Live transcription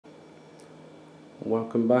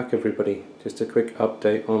Welcome back everybody. Just a quick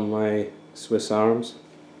update on my Swiss Arms.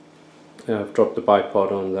 I've dropped the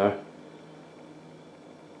bipod on there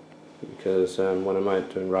because when I'm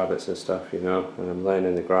out doing rabbits and stuff, and I'm laying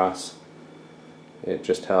in the grass, it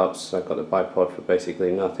just helps. I got the bipod for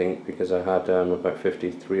basically nothing because I had about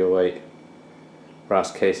 50 308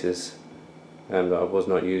 brass cases that I was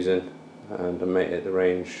not using, and a mate at the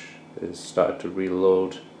range has started to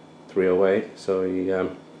reload 308, so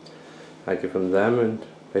I give him them and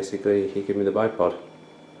basically he gave me the bipod.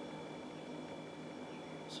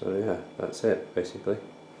 So yeah, that's it basically.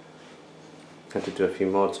 Had to do a few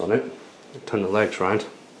mods on it. Turn the legs around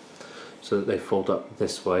so that they fold up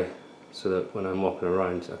this way, so that when I'm walking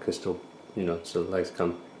around I can still, so the legs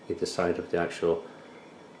come either side of the actual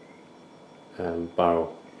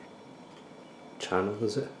barrel channel,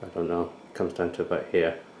 is it? I don't know. It comes down to about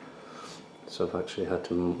here. So I've actually had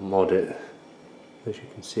to mod it, as you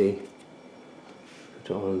can see.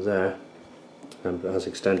 Put it on there, but it has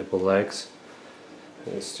extendable legs.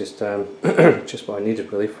 It's just just what I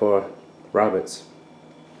needed really for rabbits.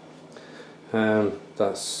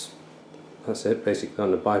 That's it basically on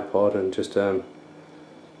the bipod, and just I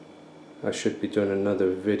should be doing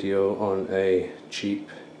another video on a cheap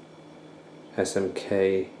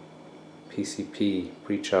SMK PCP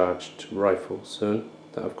pre-charged rifle soon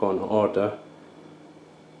that I've got on order.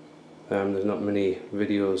 There's not many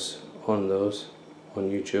videos on those on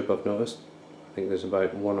YouTube, I've noticed. I think there's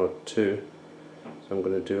about one or two, so I'm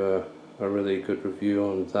going to do a really good review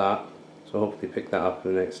on that. So hopefully pick that up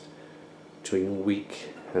in the next between a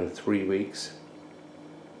week and 3 weeks.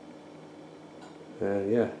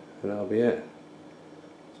 Yeah, and that'll be it.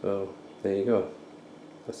 So there you go.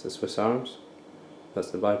 That's the Swiss Arms, that's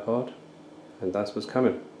the bipod, and that's what's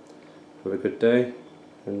coming. Have a good day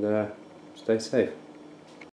and stay safe.